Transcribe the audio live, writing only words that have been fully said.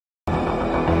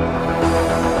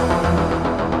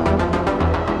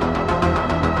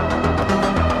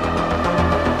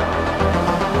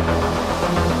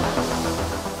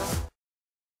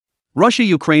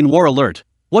Russia-Ukraine war alert: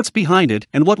 what's behind it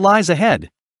and what lies ahead?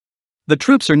 The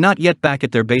troops are not yet back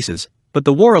at their bases, but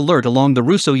the war alert along the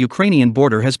Russo-Ukrainian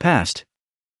border has passed.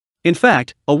 In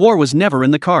fact, a war was never in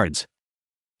the cards.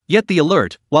 Yet the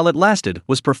alert, while it lasted,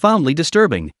 was profoundly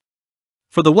disturbing.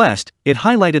 For the West, it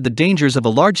highlighted the dangers of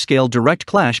a large-scale direct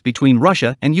clash between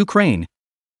Russia and Ukraine.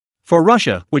 For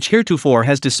Russia, which heretofore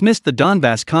has dismissed the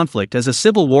Donbas conflict as a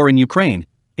civil war in Ukraine,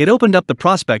 it opened up the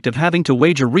prospect of having to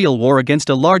wage a real war against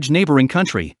a large neighboring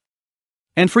country.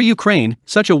 And for Ukraine,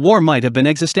 such a war might have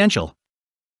been existential.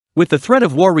 With the threat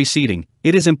of war receding,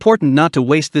 it is important not to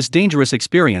waste this dangerous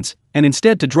experience, and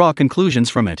instead to draw conclusions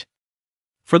from it.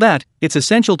 For that, it's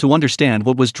essential to understand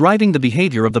what was driving the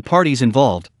behavior of the parties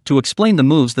involved, to explain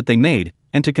the moves that they made,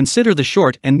 and to consider the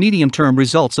short and medium-term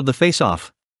results of the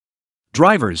face-off.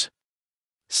 Drivers.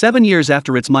 7 years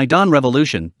after its Maidan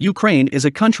revolution, Ukraine is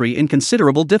a country in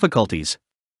considerable difficulties.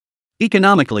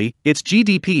 Economically, its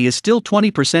GDP is still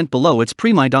 20% below its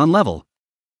pre-Maidan level.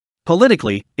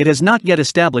 Politically, it has not yet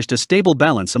established a stable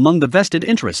balance among the vested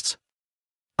interests.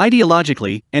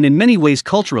 Ideologically, and in many ways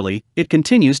culturally, it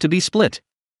continues to be split.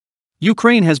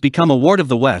 Ukraine has become a ward of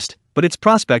the West, but its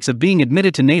prospects of being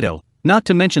admitted to NATO, not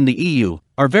to mention the EU,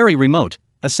 are very remote,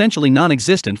 essentially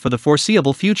non-existent for the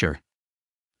foreseeable future.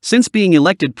 Since being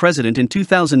elected president in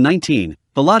 2019,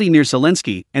 Volodymyr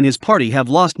Zelensky and his party have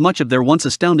lost much of their once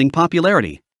astounding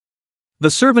popularity. The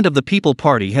Servant of the People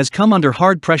Party has come under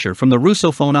hard pressure from the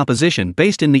Russophone opposition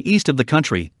based in the east of the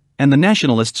country, and the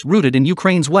nationalists rooted in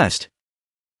Ukraine's west.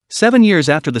 7 years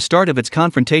after the start of its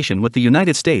confrontation with the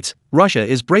United States, Russia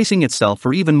is bracing itself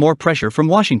for even more pressure from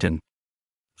Washington.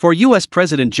 For U.S.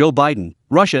 President Joe Biden,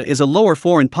 Russia is a lower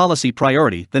foreign policy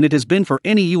priority than it has been for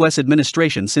any U.S.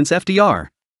 administration since FDR.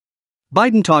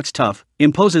 Biden talks tough,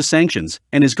 imposes sanctions,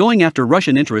 and is going after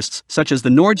Russian interests such as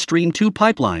the Nord Stream 2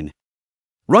 pipeline.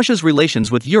 Russia's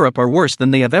relations with Europe are worse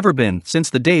than they have ever been since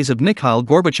the days of Mikhail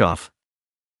Gorbachev.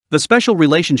 The special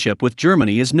relationship with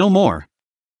Germany is no more.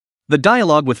 The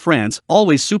dialogue with France,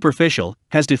 always superficial,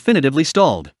 has definitively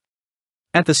stalled.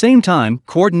 At the same time,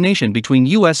 coordination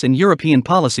between US and European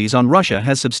policies on Russia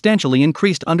has substantially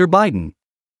increased under Biden.